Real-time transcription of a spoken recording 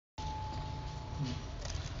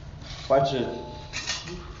Watch it.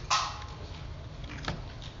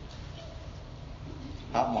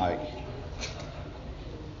 Hot mic.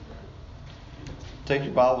 Take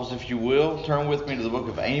your Bibles, if you will. Turn with me to the book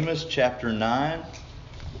of Amos, chapter 9.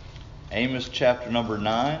 Amos, chapter number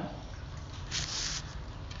 9.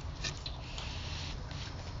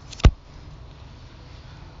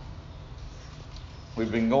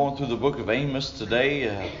 We've been going through the book of Amos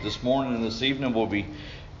today. This morning and this evening we'll be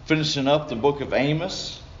finishing up the book of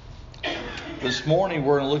Amos. This morning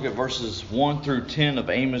we're going to look at verses 1 through 10 of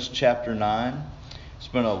Amos chapter 9. It's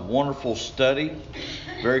been a wonderful study,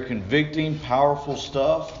 very convicting, powerful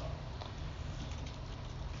stuff.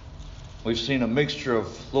 We've seen a mixture of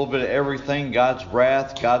a little bit of everything: God's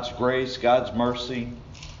wrath, God's grace, God's mercy.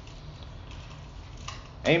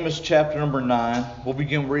 Amos chapter number 9. We'll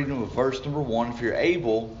begin reading with verse number 1. If you're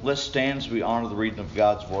able, let's stand as we honor the reading of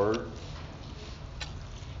God's Word.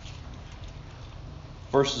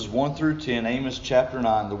 Verses 1 through 10, Amos chapter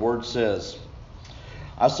 9, the Word says,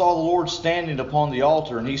 I saw the Lord standing upon the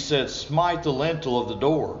altar, and he said, Smite the lintel of the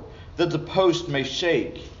door, that the post may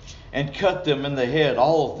shake, and cut them in the head,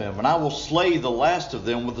 all of them, and I will slay the last of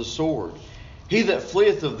them with the sword. He that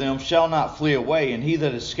fleeth of them shall not flee away, and he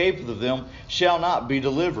that escapeth of them shall not be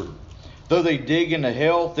delivered. Though they dig into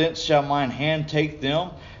hell, thence shall mine hand take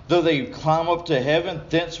them. Though they climb up to heaven,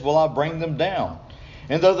 thence will I bring them down.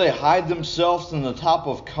 And though they hide themselves in the top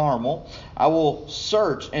of Carmel, I will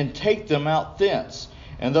search and take them out thence.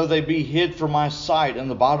 And though they be hid from my sight in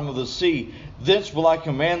the bottom of the sea, thence will I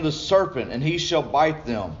command the serpent, and he shall bite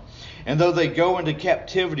them. And though they go into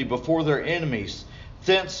captivity before their enemies,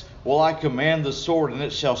 thence will I command the sword, and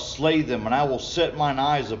it shall slay them. And I will set mine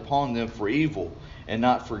eyes upon them for evil, and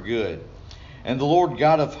not for good. And the Lord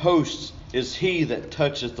God of hosts is he that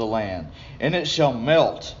toucheth the land, and it shall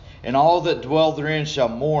melt. And all that dwell therein shall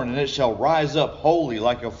mourn, and it shall rise up wholly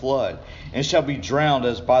like a flood, and shall be drowned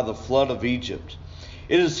as by the flood of Egypt.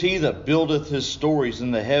 It is he that buildeth his stories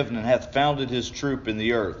in the heaven, and hath founded his troop in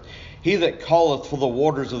the earth. He that calleth for the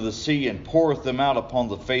waters of the sea, and poureth them out upon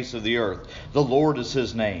the face of the earth. The Lord is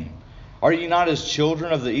his name. Are ye not as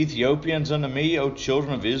children of the Ethiopians unto me, O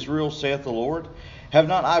children of Israel, saith the Lord? Have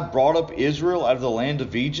not I brought up Israel out of the land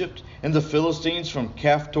of Egypt, and the Philistines from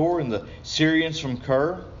Caphtor, and the Syrians from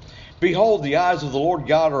Kir? Behold, the eyes of the Lord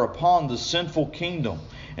God are upon the sinful kingdom,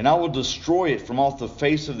 and I will destroy it from off the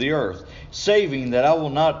face of the earth, saving that I will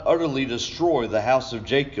not utterly destroy the house of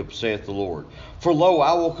Jacob, saith the Lord. For lo,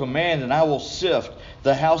 I will command, and I will sift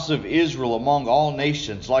the house of Israel among all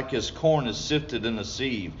nations, like as corn is sifted in a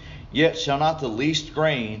sieve. Yet shall not the least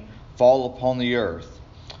grain fall upon the earth.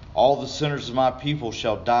 All the sinners of my people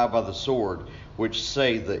shall die by the sword, which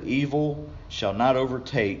say the evil shall not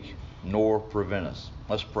overtake nor prevent us.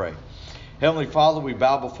 Let's pray. Heavenly Father, we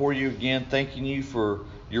bow before you again, thanking you for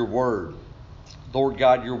your word. Lord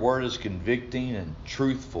God, your word is convicting and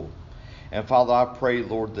truthful. And Father, I pray,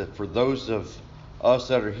 Lord, that for those of us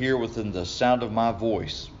that are here within the sound of my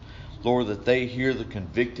voice, Lord, that they hear the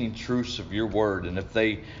convicting truths of your word. And if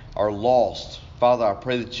they are lost, Father, I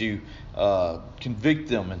pray that you convict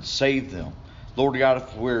them and save them. Lord God,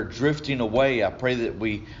 if we're drifting away, I pray that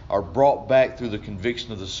we are brought back through the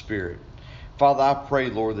conviction of the Spirit. Father, I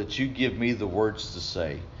pray, Lord, that you give me the words to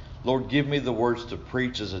say. Lord, give me the words to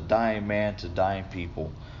preach as a dying man to dying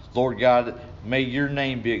people. Lord God, may your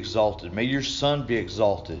name be exalted. May your Son be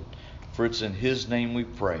exalted. For it's in his name we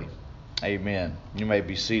pray. Amen. You may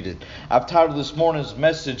be seated. I've titled this morning's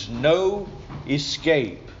message, No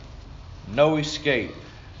Escape. No Escape.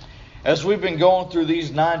 As we've been going through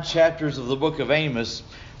these 9 chapters of the book of Amos,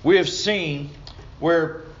 we have seen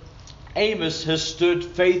where Amos has stood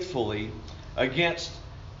faithfully against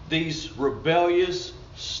these rebellious,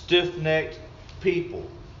 stiff-necked people.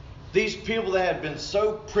 These people that had been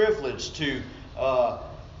so privileged to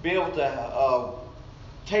be able to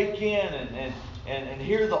take in and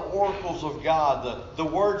hear the oracles of God, the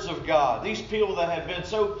words of God. These people that had been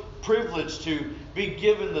so privileged to be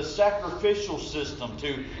given the sacrificial system,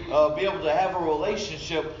 to be able to have a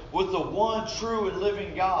relationship with the one true and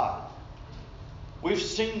living God. We've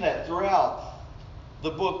seen that throughout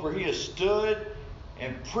the book where he has stood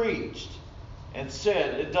and preached and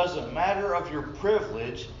said, it doesn't matter of your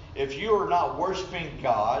privilege, if you are not worshiping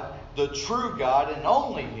God, the true God and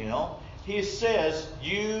only him, he says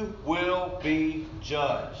you will be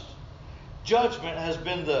judged. Judgment has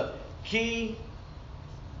been the key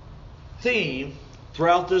theme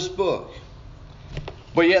throughout this book.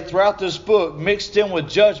 But yet throughout this book, mixed in with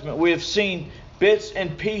judgment, we have seen bits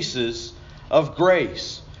and pieces of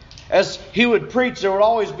grace. as he would preach, there would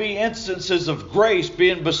always be instances of grace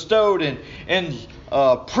being bestowed and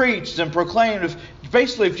preached and proclaimed.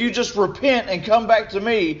 Basically, if you just repent and come back to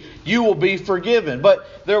me, you will be forgiven. But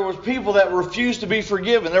there were people that refused to be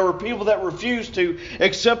forgiven. There were people that refused to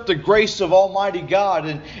accept the grace of Almighty God.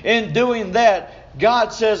 And in doing that,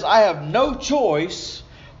 God says, I have no choice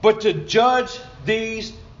but to judge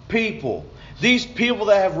these people. These people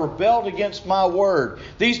that have rebelled against my word.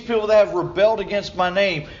 These people that have rebelled against my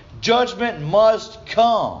name. Judgment must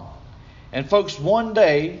come. And folks, one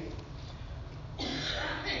day,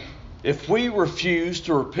 if we refuse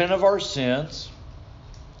to repent of our sins,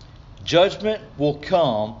 judgment will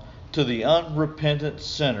come to the unrepentant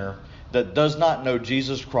sinner that does not know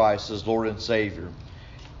Jesus Christ as Lord and Savior.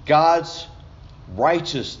 God's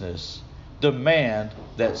righteousness demands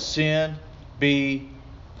that sin be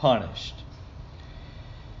punished.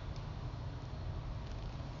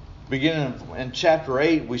 Beginning in chapter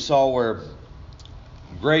 8, we saw where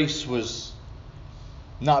grace was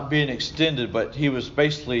not being extended, but he was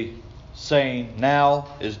basically saying, now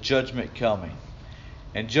is judgment coming.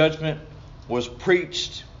 And judgment was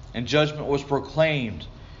preached and judgment was proclaimed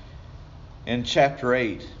in chapter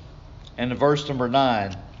 8. And in verse number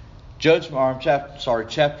 9,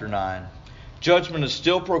 chapter 9, judgment is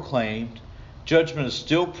still proclaimed, judgment is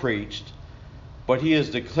still preached, but he is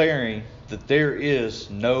declaring that there is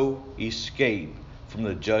no escape from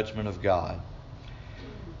the judgment of God.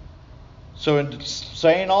 So in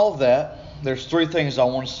saying all of that, there's three things I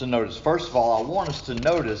want us to notice. First of all, I want us to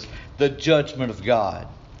notice the judgment of God.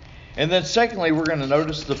 And then secondly, we're going to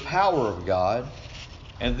notice the power of God.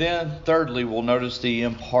 And then thirdly, we'll notice the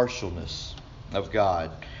impartialness of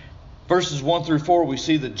God. Verses 1 through 4, we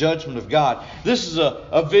see the judgment of God. This is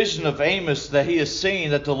a vision of Amos that he has seen,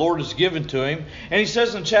 that the Lord has given to him. And he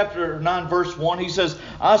says in chapter 9, verse 1, he says,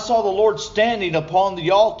 I saw the Lord standing upon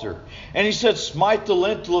the altar. And he said, smite the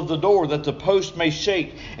lintel of the door, that the post may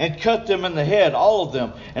shake, and cut them in the head, all of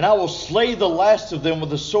them. And I will slay the last of them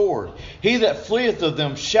with a sword. He that fleeth of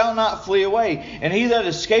them shall not flee away, and he that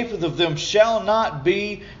escapeth of them shall not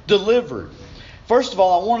be delivered. First of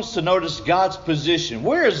all, I want us to notice God's position.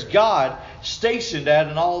 Where is God stationed at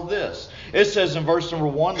in all of this? It says in verse number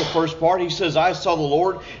 1, the first part, he says, I saw the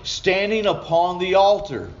Lord standing upon the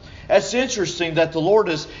altar. That's interesting that the Lord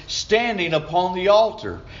is standing upon the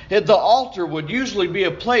altar. The altar would usually be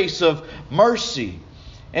a place of mercy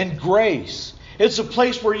and grace. It's a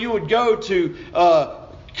place where you would go to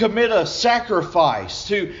commit a sacrifice,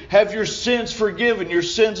 to have your sins forgiven, your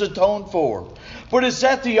sins atoned for. But it's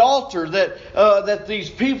at the altar that these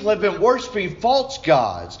people have been worshiping false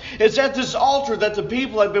gods. It's at this altar that the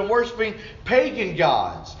people have been worshiping pagan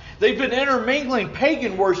gods. They've been intermingling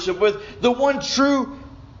pagan worship with the one true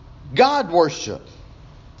God worship.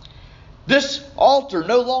 This altar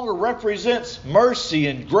no longer represents mercy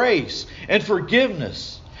and grace and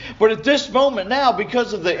forgiveness. But at this moment now,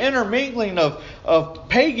 because of the intermingling of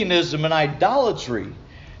paganism and idolatry,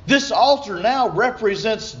 this altar now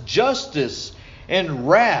represents justice and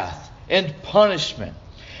wrath and punishment.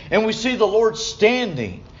 And we see the Lord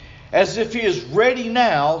standing as if He is ready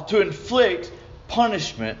now to inflict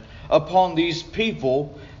punishment upon these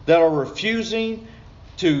people that are refusing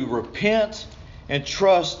to repent and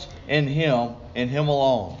trust in Him and Him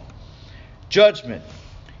alone. Judgment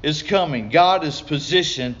is coming. God is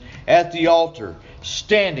positioned at the altar,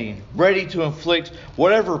 standing, ready to inflict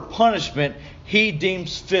whatever punishment He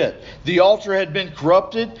deems fit. The altar had been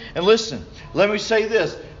corrupted. And listen, let me say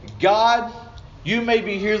this. God, you may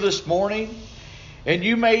be here this morning, and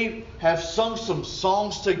you may have sung some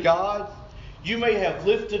songs to God. You may have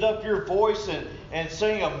lifted up your voice and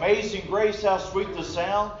sang Amazing Grace, how sweet the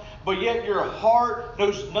sound. But yet your heart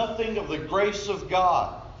knows nothing of the grace of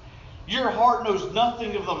God. Your heart knows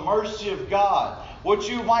nothing of the mercy of God. What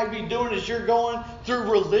you might be doing is you're going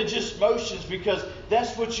through religious motions because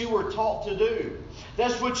that's what you were taught to do.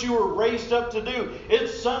 That's what you were raised up to do.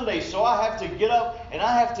 It's Sunday, so I have to get up and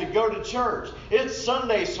I have to go to church. It's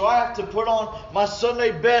Sunday, so I have to put on my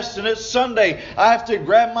Sunday best. And it's Sunday, I have to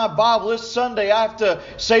grab my Bible. It's Sunday, I have to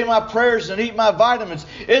say my prayers and eat my vitamins.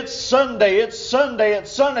 It's Sunday, it's Sunday,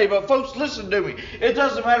 it's Sunday. But folks, listen to me. It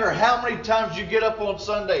doesn't matter how many times you get up on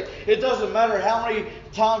Sunday. It doesn't matter how many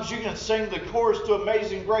times you can sing the chorus to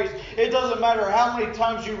Amazing Grace. It doesn't matter how many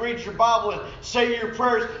times you read your Bible and say your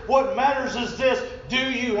prayers. What matters is this. Do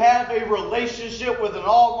you have a relationship with an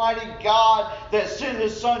almighty God that sent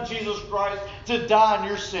His Son Jesus Christ to die on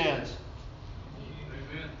your sins?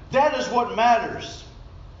 Amen. That is what matters.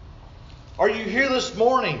 Are you here this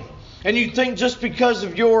morning and you think just because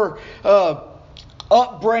of your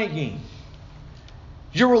upbringing,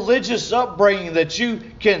 your religious upbringing that you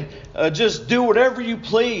can just do whatever you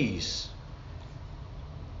please.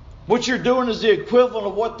 What you're doing is the equivalent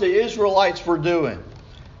of what the Israelites were doing.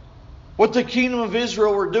 What the kingdom of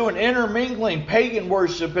Israel were doing, intermingling pagan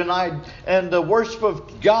worship and the worship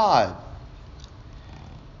of God.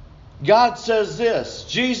 God says this.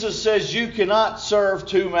 Jesus says you cannot serve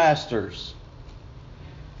two masters.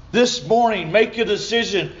 This morning, make a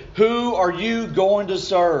decision. Who are you going to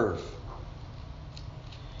serve?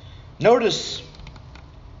 Notice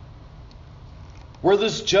where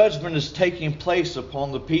this judgment is taking place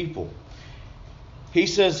upon the people. He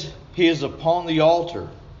says he is upon the altar.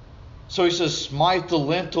 So he says, smite the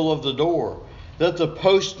lintel of the door, that the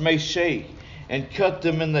post may shake, and cut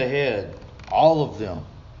them in the head, all of them.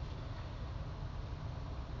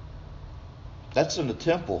 That's in the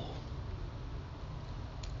temple.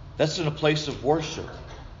 That's in a place of worship.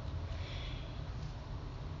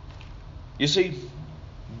 You see,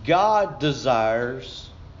 God desires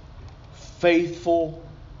faithful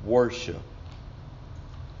worship.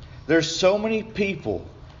 There's so many people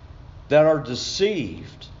that are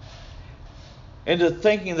deceived into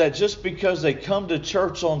thinking that just because they come to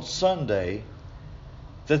church on Sunday,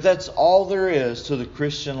 that that's all there is to the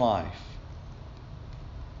Christian life.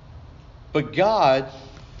 But God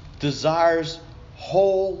desires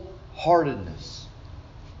wholeheartedness,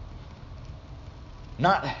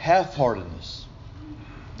 not half-heartedness.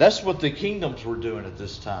 That's what the kingdoms were doing at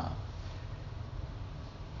this time.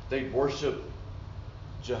 They'd worship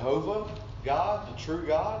Jehovah, God, the true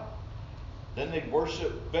God. Then they'd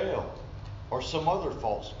worship Baal or some other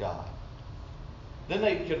false god. Then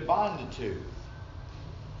they'd combine the two.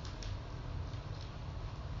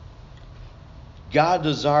 God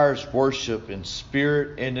desires worship in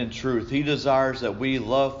spirit and in truth. He desires that we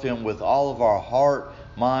love Him with all of our heart,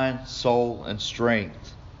 mind, soul, and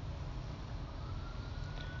strength.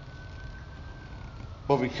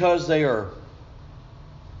 But because they are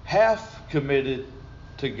half committed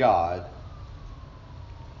to God,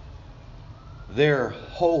 they're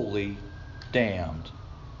wholly damned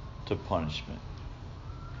to punishment.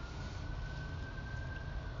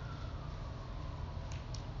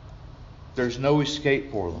 There's no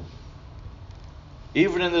escape for them.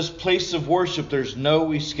 Even in this place of worship, there's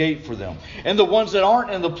no escape for them. And the ones that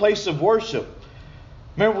aren't in the place of worship,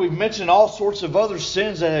 remember we've mentioned all sorts of other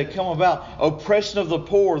sins that had come about. Oppression of the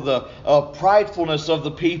poor, the pridefulness of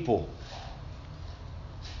the people.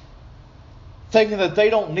 Thinking that they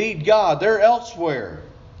don't need God. They're elsewhere.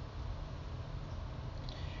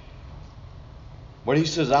 But He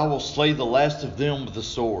says, I will slay the last of them with the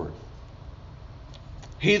sword.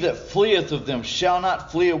 He that fleeth of them shall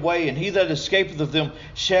not flee away, and he that escapeth of them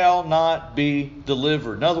shall not be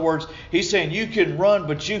delivered. In other words, He's saying you can run,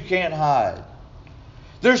 but you can't hide.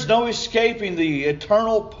 There's no escaping the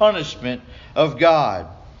eternal punishment of God.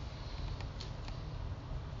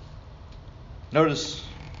 Notice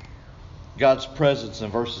God's presence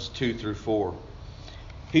in verses 2 through 4.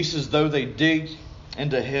 He says, though they dig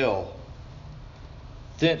into hell,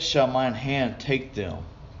 thence shall mine hand take them.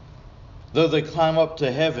 Though they climb up to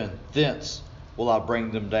heaven, thence will I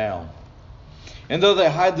bring them down. And though they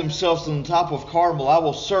hide themselves on the top of Carmel, I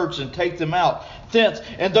will search and take them out thence.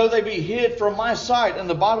 And though they be hid from my sight in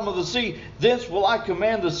the bottom of the sea, thence will I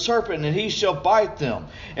command the serpent, and he shall bite them.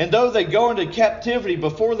 And though they go into captivity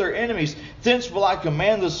before their enemies, thence will I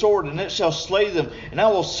command the sword, and it shall slay them. And I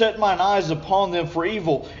will set mine eyes upon them for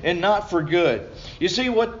evil and not for good. You see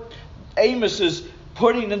what Amos is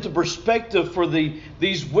putting into perspective for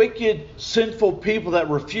these wicked, sinful people that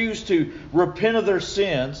refuse to repent of their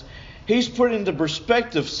sins. He's putting into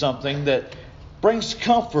perspective something that brings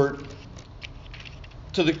comfort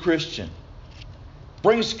to the Christian.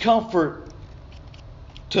 Brings comfort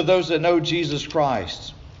to those that know Jesus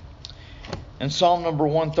Christ. In Psalm number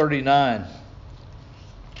 139,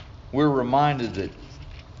 we're reminded that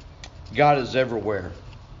God is everywhere.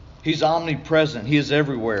 He's omnipresent. He is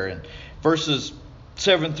everywhere. And verses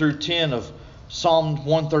 7 through 10 of Psalm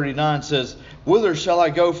 139 says, whither shall I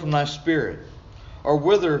go from thy spirit? Or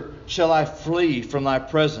whither shall I flee from thy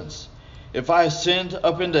presence? If I ascend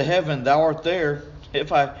up into heaven, thou art there.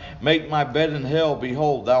 If I make my bed in hell,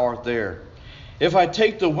 behold, thou art there. If I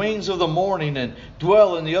take the wings of the morning and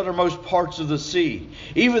dwell in the uttermost parts of the sea,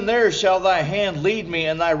 even there shall thy hand lead me,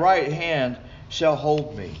 and thy right hand shall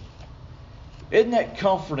hold me. Isn't that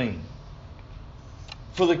comforting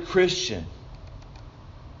for the Christian?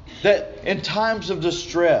 That in times of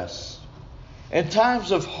distress, in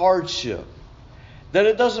times of hardship, that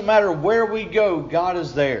it doesn't matter where we go, God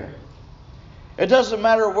is there. It doesn't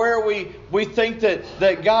matter where we think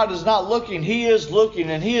that God is not looking. He is looking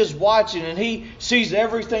and He is watching and He sees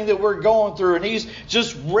everything that we're going through. And He's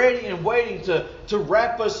just ready and waiting to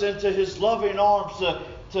wrap us into His loving arms,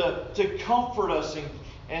 to comfort us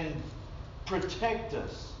and protect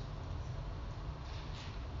us.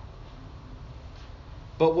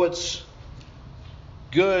 But what's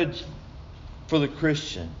good for the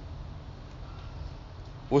Christian,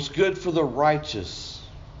 what's good for the righteous,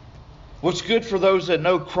 what's good for those that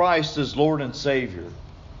know Christ as Lord and Savior,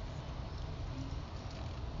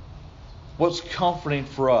 what's comforting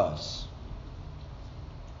for us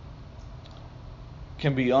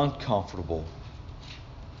can be uncomfortable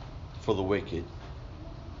for the wicked.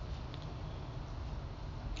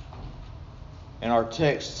 In our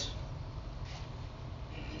text,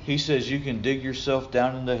 he says you can dig yourself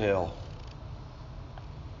down into hell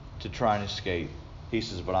to try and escape. He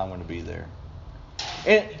says, but I'm going to be there.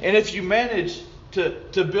 And if you manage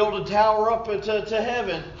to build a tower up to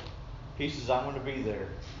heaven, he says, I'm going to be there.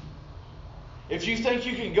 If you think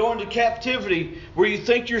you can go into captivity where you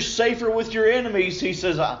think you're safer with your enemies, he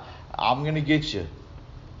says, I'm going to get you.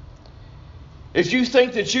 If you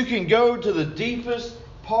think that you can go to the deepest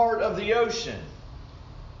part of the ocean,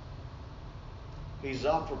 he's,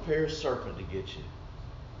 I'll prepare a serpent to get you.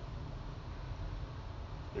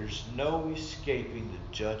 There's no escaping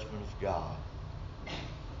the judgment of God.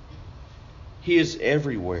 He is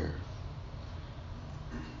everywhere.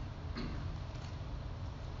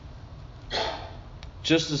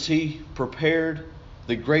 Just as He prepared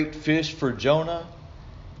the great fish for Jonah,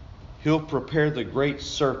 He'll prepare the great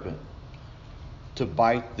serpent to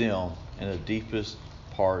bite them in the deepest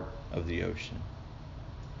part of the ocean.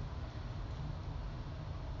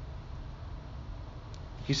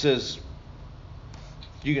 He says,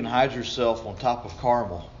 you can hide yourself on top of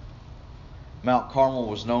Carmel. Mount Carmel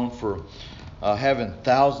was known for having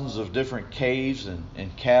thousands of different caves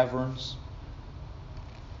and caverns.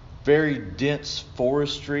 Very dense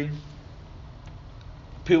forestry.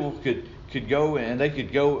 People could go and they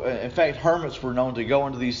could go. In fact, hermits were known to go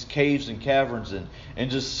into these caves and caverns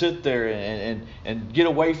and just sit there and get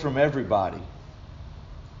away from everybody.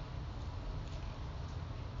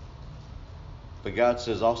 But God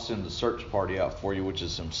says, I'll send the search party out for you, which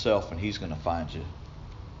is Himself, and He's going to find you.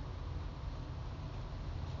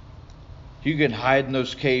 You can hide in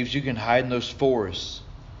those caves, you can hide in those forests,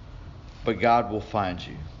 but God will find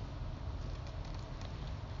you.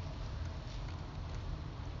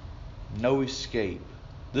 No escape.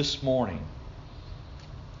 This morning,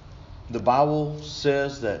 the Bible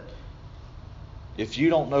says that if you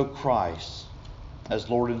don't know Christ as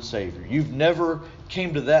Lord and Savior, you've never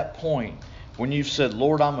came to that point when you've said,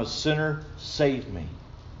 Lord, I'm a sinner, save me.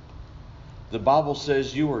 The Bible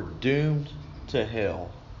says you are doomed to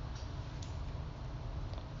hell.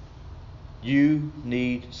 You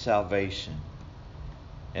need salvation.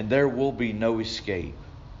 And there will be no escape.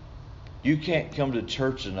 You can't come to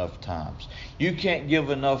church enough times. You can't give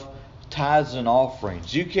enough tithes and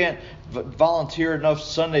offerings. You can't volunteer enough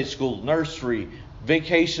Sunday school, nursery,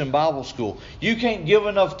 vacation Bible school. You can't give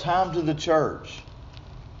enough time to the church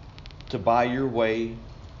to buy your way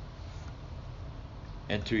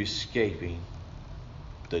into escaping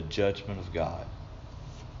the judgment of God.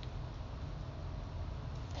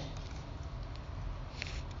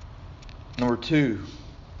 Number 2,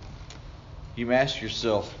 you may ask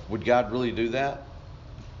yourself, would God really do that?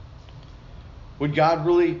 Would God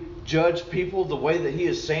really judge people the way that He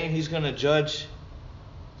is saying He's going to judge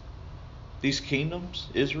these kingdoms,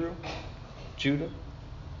 Israel, Judah?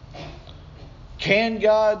 Can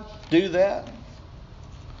God do that?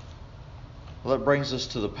 Well, that brings us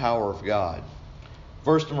to the power of God.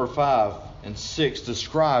 Verse number 5 and 6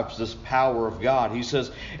 describes this power of God. He says,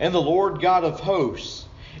 and the Lord God of hosts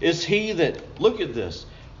is He that, look at this,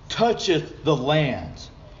 toucheth the land,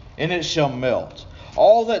 and it shall melt.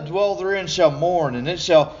 All that dwell therein shall mourn, and it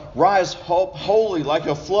shall rise wholly like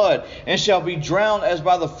a flood, and shall be drowned as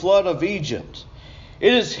by the flood of Egypt.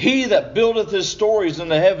 It is He that buildeth His stories in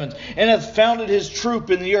the heavens, and hath founded His troop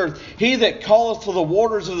in the earth. He that calleth for the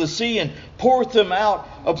waters of the sea, and poureth them out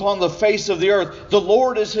upon the face of the earth. The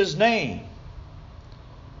Lord is His name.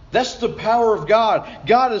 That's the power of God.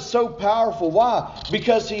 God is so powerful. Why?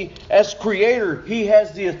 Because He, as Creator, He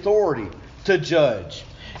has the authority to judge.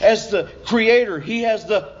 As the Creator, He has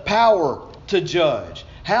the power to judge.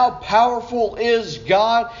 How powerful is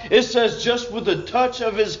God? It says just with the touch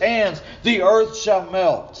of His hands, the earth shall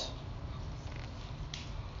melt.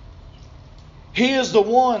 He is the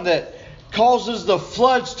one that causes the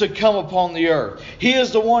floods to come upon the earth. He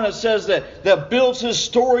is the one that says that builds His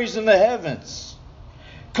stories in the heavens.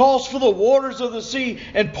 calls for the waters of the sea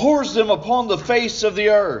and pours them upon the face of the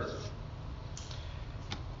earth.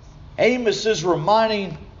 Amos is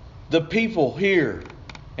reminding the people here,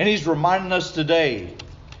 and he's reminding us today,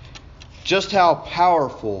 just how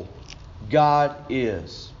powerful God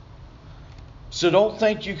is. So don't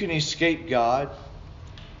think you can escape God.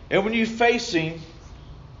 And when you face Him,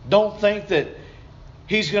 don't think that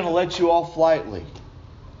He's going to let you off lightly.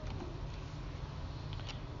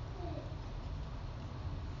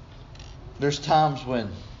 There's times when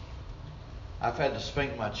I've had to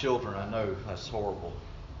spank my children. I know that's horrible.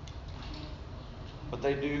 But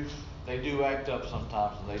they do act up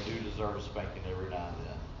sometimes, and they do deserve a spanking every now and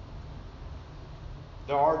then.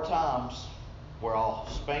 There are times where I'll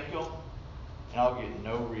spank them and I'll get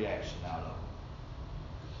no reaction out of them.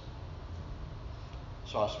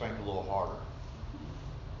 So I spank a little harder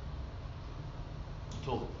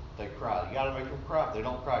until they cry. You got to make them cry. If they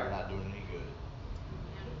don't cry, you're not doing any good.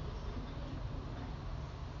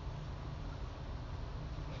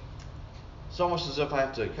 It's almost as if I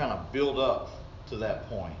have to kind of build up to that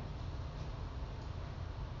point.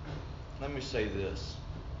 Let me say this.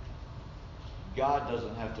 God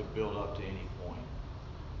doesn't have to build up to any point.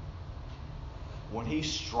 When He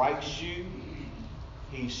strikes you,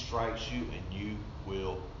 He strikes you and you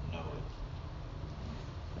will know it.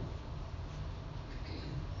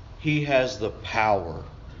 He has the power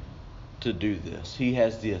to do this. He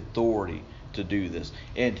has the authority to do this.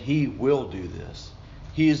 And He will do this.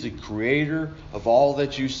 He is the creator of all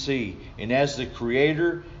that you see. And as the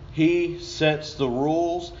creator, He sets the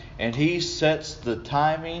rules and He sets the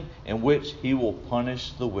timing in which He will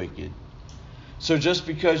punish the wicked. So just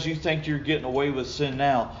because you think you're getting away with sin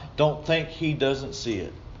now, don't think He doesn't see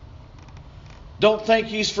it. Don't think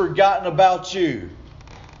He's forgotten about you.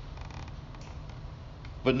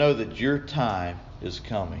 But know that your time is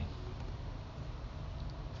coming.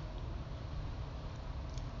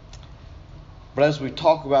 But as we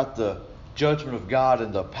talk about the judgment of God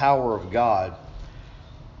and the power of God,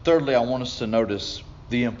 thirdly, I want us to notice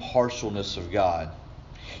the impartialness of God.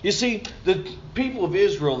 You see, the people of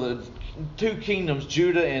Israel, the two kingdoms,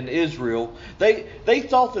 Judah and Israel, they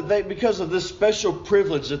thought that they, because of this special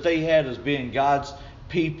privilege that they had as being God's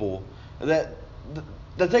people, that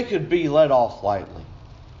they could be let off lightly.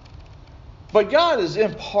 But God is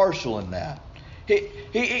impartial in that. He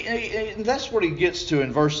that's what He gets to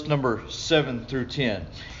in verse number 7 through 10.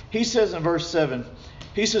 He says in verse 7,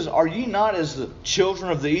 He says, "Are ye not as the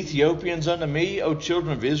children of the Ethiopians unto me, O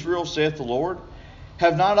children of Israel, saith the Lord?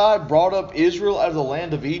 Have not I brought up Israel out of the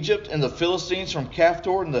land of Egypt, and the Philistines from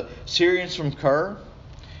Caphtor, and the Syrians from Kir?"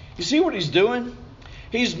 You see what He's doing?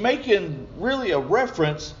 He's making really a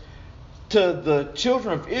reference to the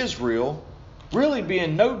children of Israel really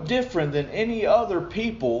being no different than any other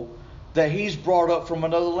people that He's brought up from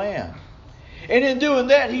another land. And in doing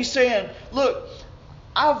that, He's saying, look,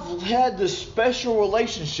 I've had this special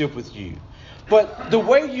relationship with you. But the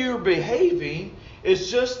way you're behaving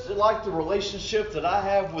is just like the relationship that I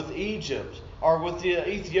have with Egypt, or with the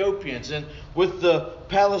Ethiopians, and with the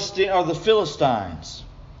the Philistines.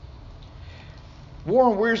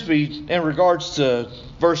 Warren Wiersbe, in regards to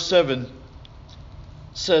verse 7,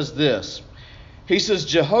 says this. He says,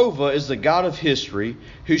 "Jehovah is the God of history,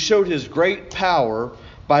 who showed His great power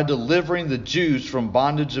by delivering the Jews from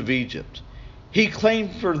bondage of Egypt. He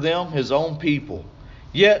claimed for them His own people.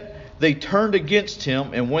 Yet they turned against Him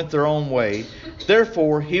and went their own way.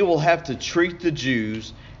 Therefore He will have to treat the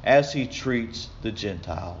Jews as He treats the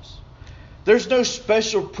Gentiles." There's no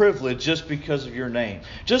special privilege just because of your name.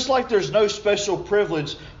 Just like there's no special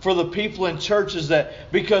privilege for the people in churches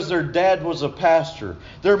that because their dad was a pastor,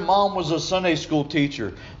 their mom was a Sunday school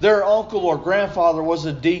teacher, their uncle or grandfather was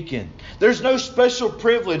a deacon. There's no special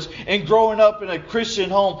privilege in growing up in a Christian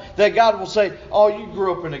home that God will say, "Oh, you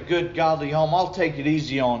grew up in a good, godly home. I'll take it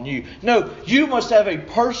easy on you." No, you must have a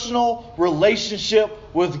personal relationship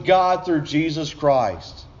with God through Jesus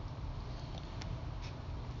Christ.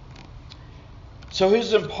 So He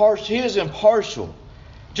is impartial.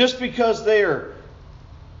 Just because they are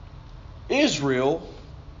Israel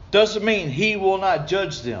doesn't mean He will not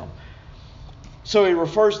judge them. So He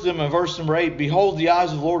refers to them in verse number 8, "Behold, the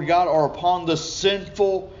eyes of the Lord God are upon the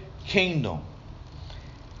sinful kingdom.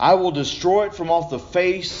 I will destroy it from off the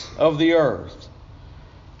face of the earth."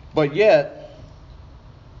 But yet,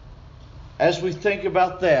 as we think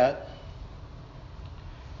about that,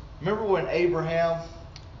 remember when Abraham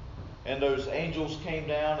and those angels came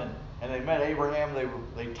down and they met Abraham.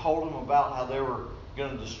 They told him about how they were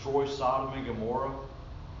going to destroy Sodom and Gomorrah.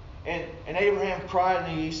 And Abraham cried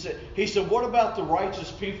and he said, "What about the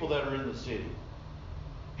righteous people that are in the city?"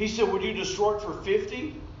 He said, would you destroy it for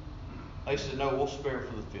 50? They said, no, we'll spare it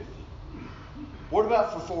for the 50. What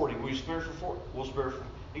about for 40? Will you spare it for 40? We'll spare it for...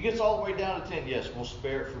 It gets all the way down to 10. Yes, we'll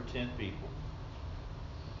spare it for 10 people.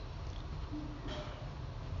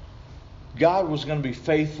 God was going to be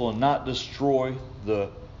faithful and not destroy the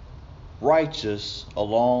righteous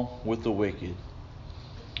along with the wicked.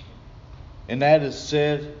 And that is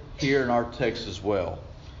said here in our text as well.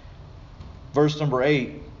 Verse number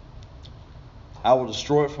 8, I will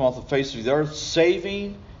destroy it from off the face of the earth,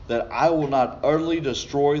 saving that I will not utterly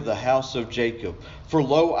destroy the house of Jacob. For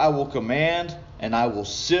lo, I will command, and I will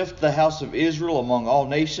sift the house of Israel among all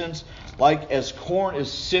nations, like as corn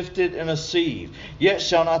is sifted in a sieve. Yet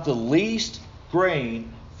shall not the least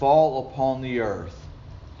grain fall upon the earth.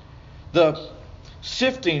 The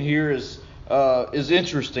sifting here is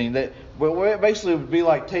interesting. That basically it would be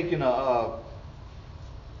like taking in my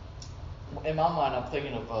mind, I'm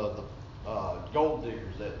thinking of the gold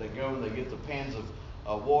diggers that go and they get the pans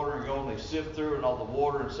of water and go and they sift through, and all the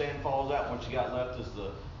water and sand falls out. What you got left is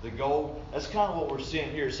the gold. That's kind of what we're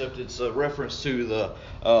seeing here, except it's a reference to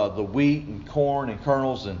the wheat and corn and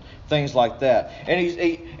kernels and things like that. And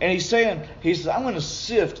he's saying, I'm going to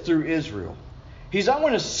sift through Israel. I'm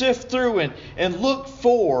going to sift through and look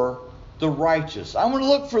for the righteous. I'm going to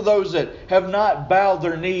look for those that have not bowed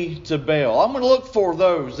their knee to Baal. I'm going to look for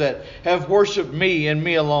those that have worshipped me and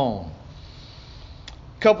me alone.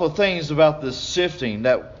 A couple of things about this sifting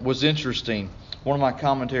that was interesting. One of my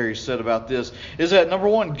commentaries said about this is that, number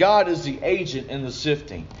one, God is the agent in the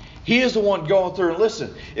sifting. He is the one going through. And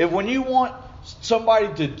listen, if when you want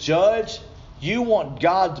somebody to judge, you want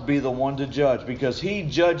God to be the one to judge, because He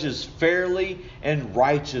judges fairly and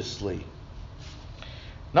righteously.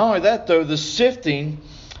 Not only that, though, the sifting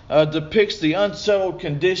depicts the unsettled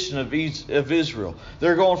condition of Israel.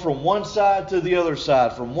 They're going from one side to the other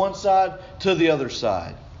side, from one side to the other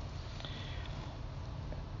side.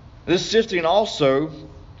 This sifting also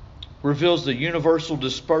reveals the universal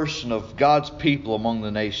dispersion of God's people among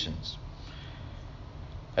the nations,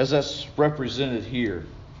 as that's represented here.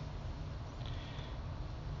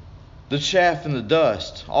 The chaff and the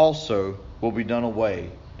dust also will be done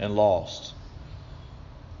away and lost.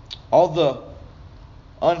 All the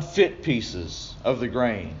unfit pieces of the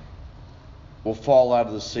grain will fall out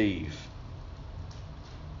of the sieve.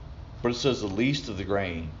 But it says the least of the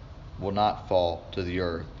grain will not fall to the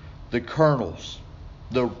earth. The kernels,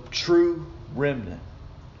 the true remnant,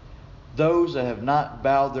 those that have not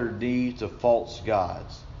bowed their knee to false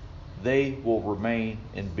gods, they will remain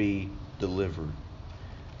and be delivered.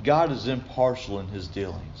 God is impartial in His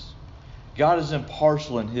dealings. God is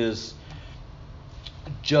impartial in His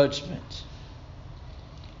judgment.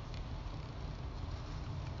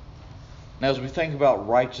 Now, as we think about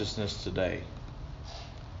righteousness today,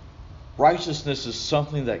 righteousness is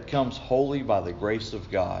something that comes wholly by the grace of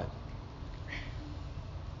God.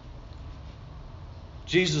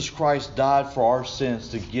 Jesus Christ died for our sins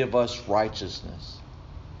to give us righteousness.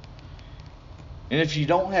 And if you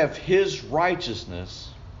don't have His righteousness,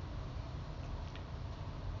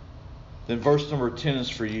 then verse number 10 is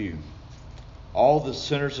for you. All the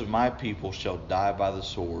sinners of my people shall die by the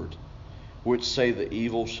sword, which say the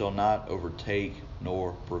evil shall not overtake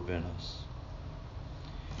nor prevent us.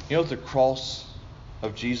 You know what the cross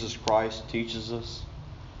of Jesus Christ teaches us?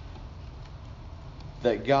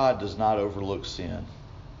 That God does not overlook sin.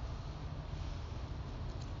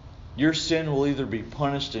 Your sin will either be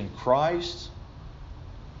punished in Christ,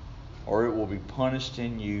 or it will be punished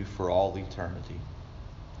in you for all eternity.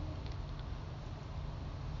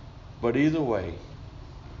 But either way,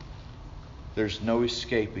 there's no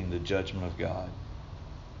escaping the judgment of God.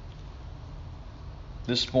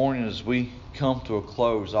 This morning, as we come to a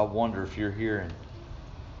close, I wonder if you're here and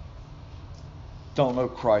don't know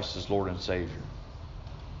Christ as Lord and Savior.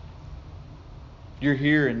 You're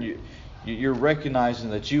here and you're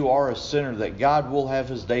recognizing that you are a sinner, that God will have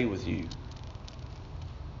His day with you.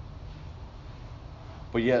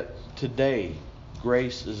 But yet, today,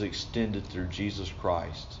 grace is extended through Jesus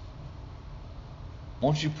Christ.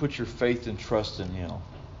 Won't you put your faith and trust in Him?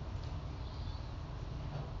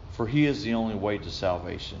 For He is the only way to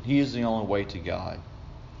salvation. He is the only way to God.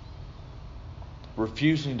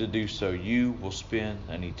 Refusing to do so, you will spend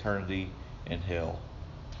an eternity in hell,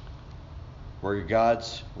 where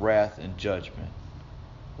God's wrath and judgment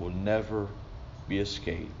will never be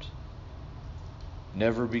escaped,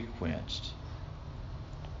 never be quenched.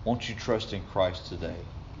 Won't you trust in Christ today?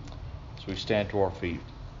 As we stand to our feet.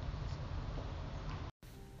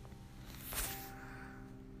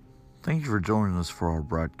 Thank you for joining us for our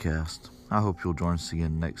broadcast. I hope you'll join us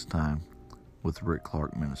again next time with Rick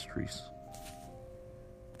Clark Ministries.